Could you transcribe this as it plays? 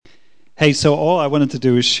Hey, so all I wanted to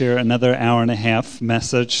do is share another hour and a half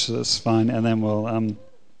message. So that's fine, and then we'll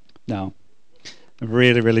no,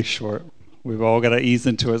 really, really short. We've all got to ease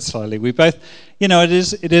into it slowly. We both,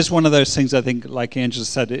 it is one of those things. I think, like Angela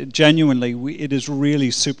said, it is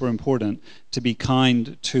really super important to be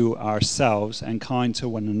kind to ourselves and kind to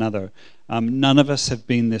one another. None of us have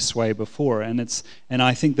been this way before, and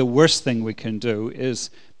I think the worst thing we can do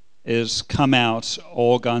is come out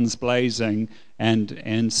all guns blazing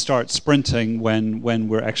and start sprinting when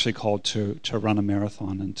we're actually called to run a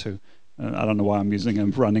marathon and to I don't know why I'm using a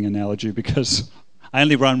running analogy because I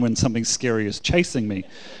only run when something scary is chasing me.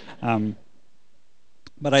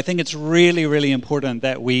 But I think it's really, really important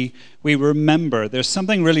that we remember there's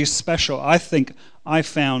something really special. I think I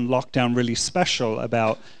found lockdown really special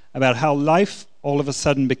about how life all of a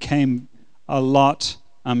sudden became a lot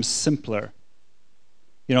simpler.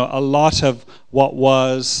 A lot of what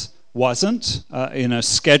wasn't.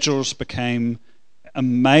 Schedules became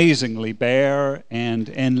amazingly bare,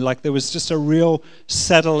 and like there was just a real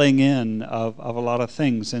settling in of a lot of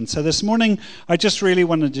things. And so this morning, I just really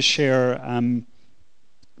wanted to share.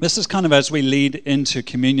 This is kind of as we lead into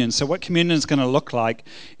communion. So what communion is going to look like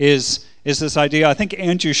is this idea. I think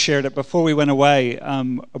Andrew shared it before we went away.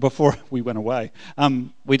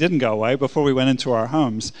 We didn't go away before we went into our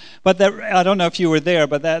homes. But I don't know if you were there,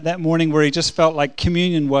 but that morning where he just felt like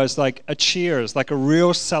communion was like a cheers, like a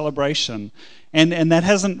real celebration. And that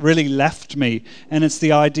hasn't really left me. And it's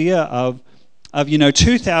the idea of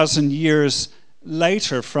 2,000 years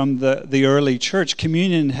later from the early church,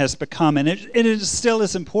 communion has become, and it still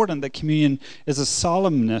is important that communion is a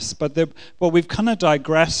solemnness, but we've kind of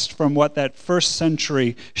digressed from what that first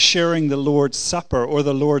century sharing the Lord's Supper or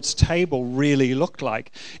the Lord's table really looked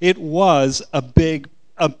like. It was a big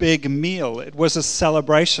meal. It was a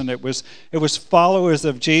celebration. It was followers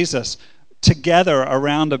of Jesus together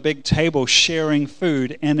around a big table sharing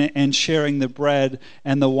food and sharing the bread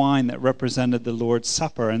and the wine that represented the Lord's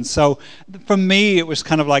Supper. And so for me, it was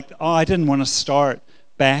kind of like, I didn't want to start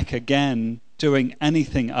back again doing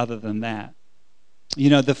anything other than that.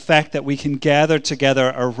 The fact that we can gather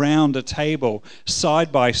together around a table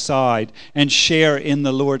side by side and share in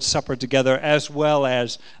the Lord's Supper together, as well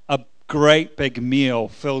as a great big meal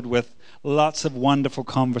filled with lots of wonderful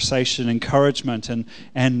conversation, encouragement,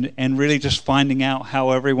 and really just finding out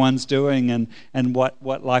how everyone's doing and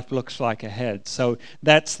what life looks like ahead. So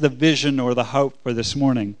that's the vision or the hope for this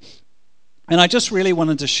morning. And I just really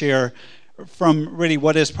wanted to share from really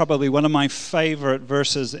what is probably one of my favorite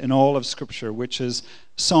verses in all of Scripture, which is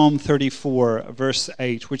Psalm 34, verse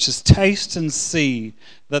 8, which is, "Taste and see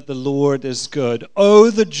that the Lord is good.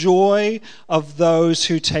 Oh, the joy of those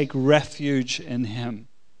who take refuge in Him."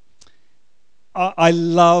 I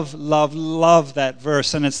love that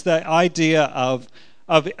verse, and it's the idea of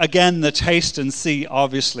again the taste and see.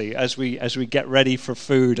 Obviously, as we get ready for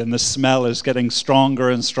food, and the smell is getting stronger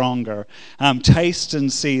and stronger. Taste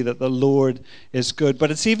and see that the Lord is good. But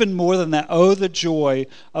it's even more than that. Oh, the joy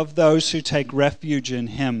of those who take refuge in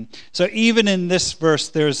Him. So even in this verse,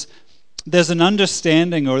 there's an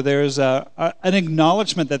understanding, or there's an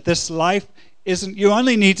acknowledgement that this life isn't. You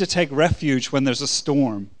only need to take refuge when there's a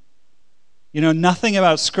storm. Nothing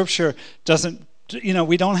about Scripture doesn't,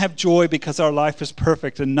 we don't have joy because our life is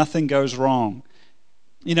perfect and nothing goes wrong.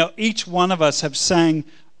 Each one of us have sang,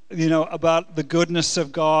 about the goodness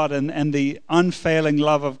of God and the unfailing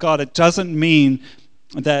love of God. It doesn't mean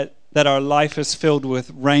that our life is filled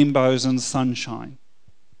with rainbows and sunshine.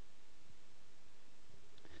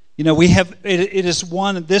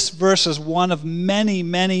 This verse is one of many,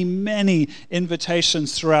 many, many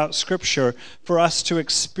invitations throughout Scripture for us to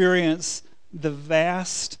experience the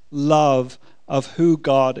vast love of who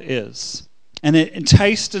God is. And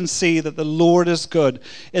taste and see that the Lord is good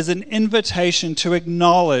is an invitation to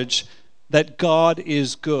acknowledge that God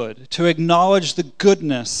is good, to acknowledge the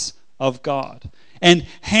goodness of God. And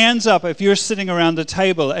hands up if you're sitting around a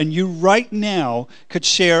table and you right now could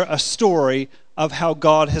share a story of how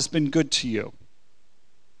God has been good to you.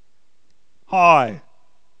 Hi.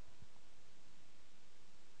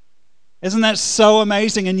 Isn't that so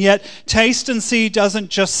amazing? And yet, taste and see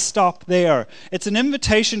doesn't just stop there. It's an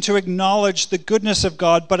invitation to acknowledge the goodness of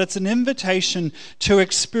God, but it's an invitation to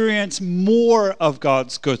experience more of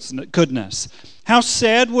God's goodness. How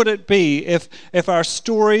sad would it be if our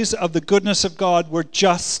stories of the goodness of God were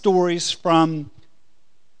just stories from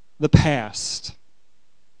the past?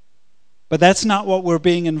 But that's not what we're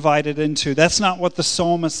being invited into. That's not what the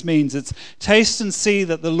psalmist means. It's taste and see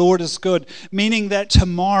that the Lord is good, meaning that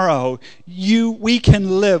tomorrow we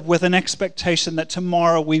can live with an expectation that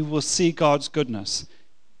tomorrow we will see God's goodness.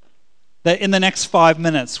 That in the next 5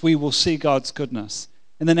 minutes, we will see God's goodness.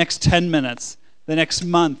 In the next 10 minutes, the next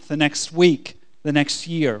month, the next week, the next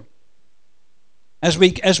year. As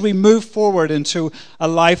we move forward into a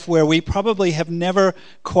life where we probably have never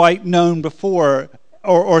quite known before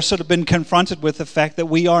or sort of been confronted with the fact that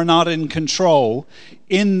we are not in control,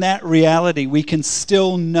 in that reality, we can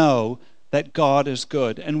still know that God is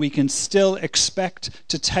good, and we can still expect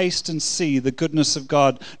to taste and see the goodness of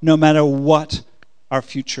God no matter what our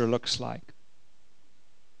future looks like.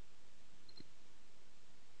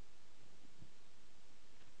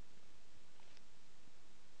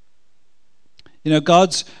 You know,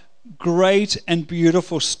 God's great and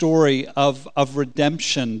beautiful story of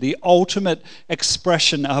redemption, the ultimate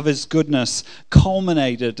expression of his goodness,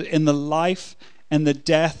 culminated in the life and the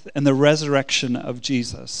death and the resurrection of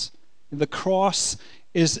Jesus. The cross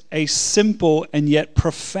is a simple and yet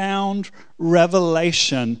profound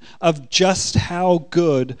revelation of just how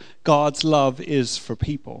good God's love is for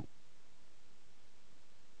people.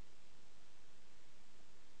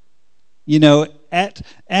 You know,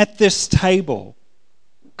 at this table,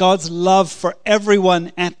 God's love for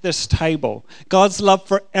everyone at this table, God's love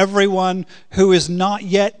for everyone who is not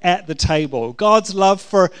yet at the table, God's love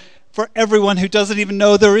for everyone who doesn't even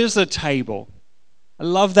know there is a table. I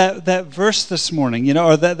love that verse this morning, you know,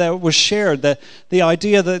 or that was shared, that the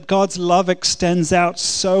idea that God's love extends out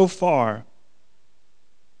so far.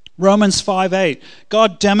 Romans 5:8,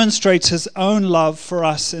 God demonstrates his own love for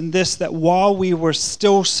us in this, that while we were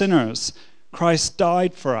still sinners, Christ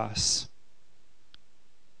died for us.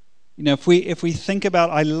 You know, if we think about,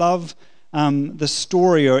 I love the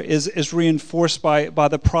story, or is reinforced by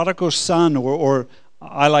the prodigal son, or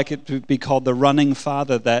I like it to be called the running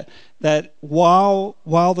father, that while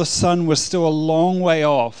the son was still a long way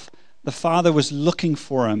off, the father was looking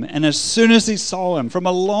for him. And as soon as he saw him from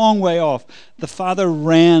a long way off, the father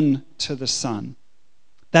ran to the son.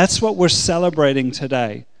 That's what we're celebrating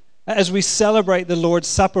today. As we celebrate the Lord's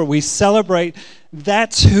Supper, we celebrate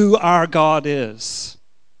that's who our God is.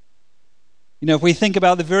 You know, if we think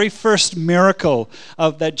about the very first miracle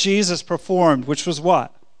that Jesus performed, which was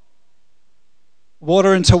what?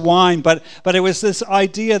 Water into wine, but it was this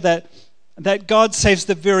idea that God saves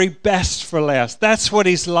the very best for last. That's what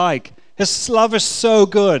he's like. His love is so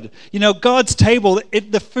good. You know, God's table,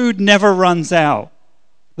 the food never runs out.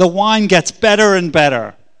 The wine gets better and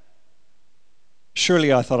better.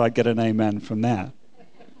 Surely I thought I'd get an amen from that.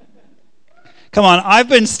 Come on, I've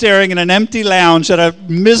been staring in an empty lounge at a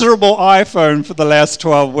miserable iPhone for the last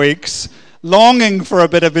 12 weeks, longing for a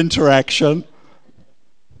bit of interaction.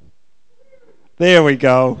 There we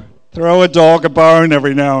go. Throw a dog a bone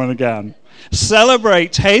every now and again.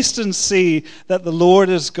 Celebrate, taste, and see that the Lord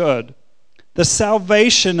is good. The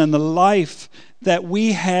salvation and the life that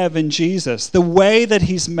we have in Jesus, the way that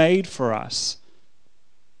he's made for us.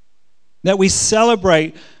 That we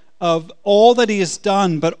celebrate of all that he has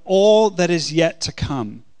done, but all that is yet to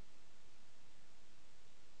come.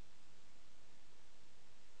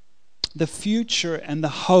 The future and the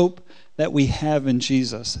hope that we have in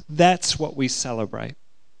Jesus. That's what we celebrate.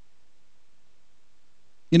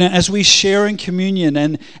 You know, as we share in communion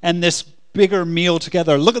and this bigger meal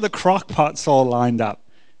together, look at the crock pots all lined up.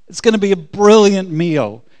 It's going to be a brilliant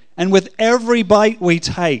meal. And with every bite we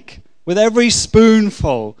take, with every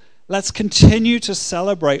spoonful, let's continue to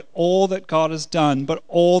celebrate all that God has done, but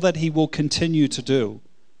all that he will continue to do.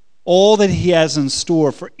 All that he has in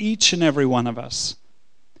store for each and every one of us.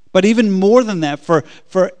 But even more than that, for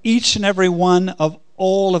each and every one of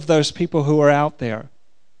all of those people who are out there,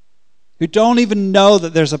 who don't even know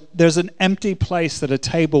that there's an empty place at a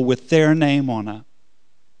table with their name on it.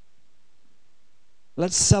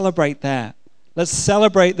 Let's celebrate that. Let's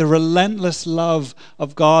celebrate the relentless love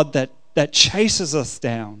of God that chases us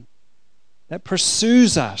down, that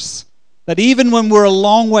pursues us, that even when we're a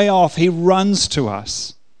long way off, he runs to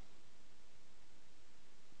us.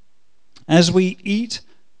 As we eat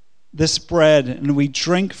this bread and we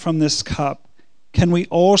drink from this cup, can we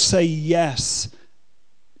all say yes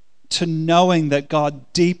to knowing that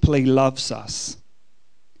God deeply loves us?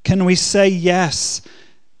 Can we say yes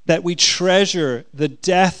that we treasure the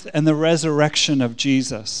death and the resurrection of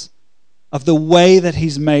Jesus, of the way that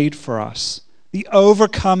he's made for us, the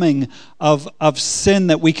overcoming of sin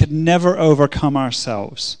that we could never overcome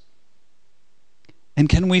ourselves? And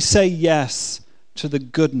can we say yes to the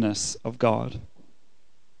goodness of God?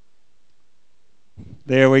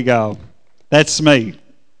 There we go. That's me.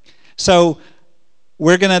 So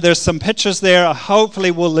There's some pictures there. Hopefully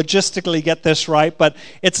we'll logistically get this right, but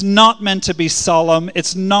it's not meant to be solemn.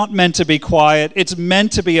 It's not meant to be quiet. It's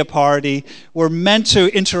meant to be a party. We're meant to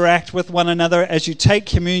interact with one another as you take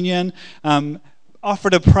communion. Offer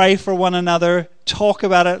to pray for one another, talk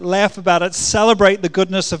about it, laugh about it, celebrate the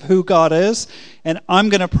goodness of who God is. And I'm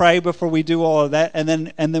going to pray before we do all of that. And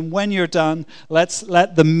then when you're done, let's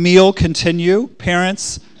let the meal continue.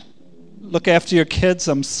 Parents, look after your kids.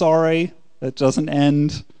 I'm sorry. It doesn't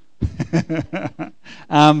end.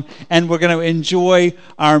 And we're going to enjoy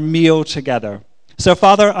our meal together. So,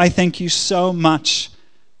 Father, I thank you so much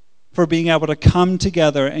for being able to come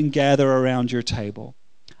together and gather around your table.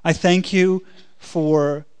 I thank you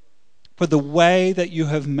for the way that you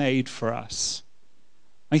have made for us.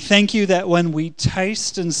 I thank you that when we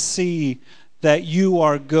taste and see that you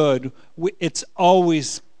are good, it's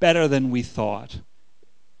always better than we thought.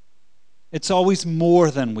 It's always more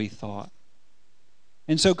than we thought.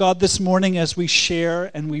 And so, God, this morning as we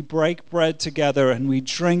share and we break bread together and we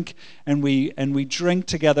drink and we drink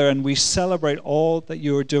together and we celebrate all that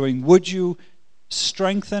you are doing, would you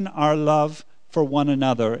strengthen our love for one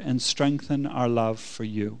another and strengthen our love for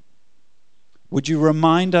you? Would you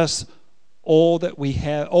remind us all that we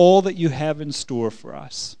have, all that you have in store for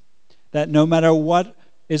us, that no matter what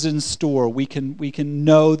is in store, we can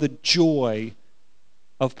know the joy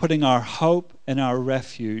of putting our hope and our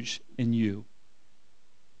refuge in you.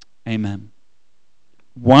 Amen.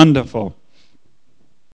 Wonderful.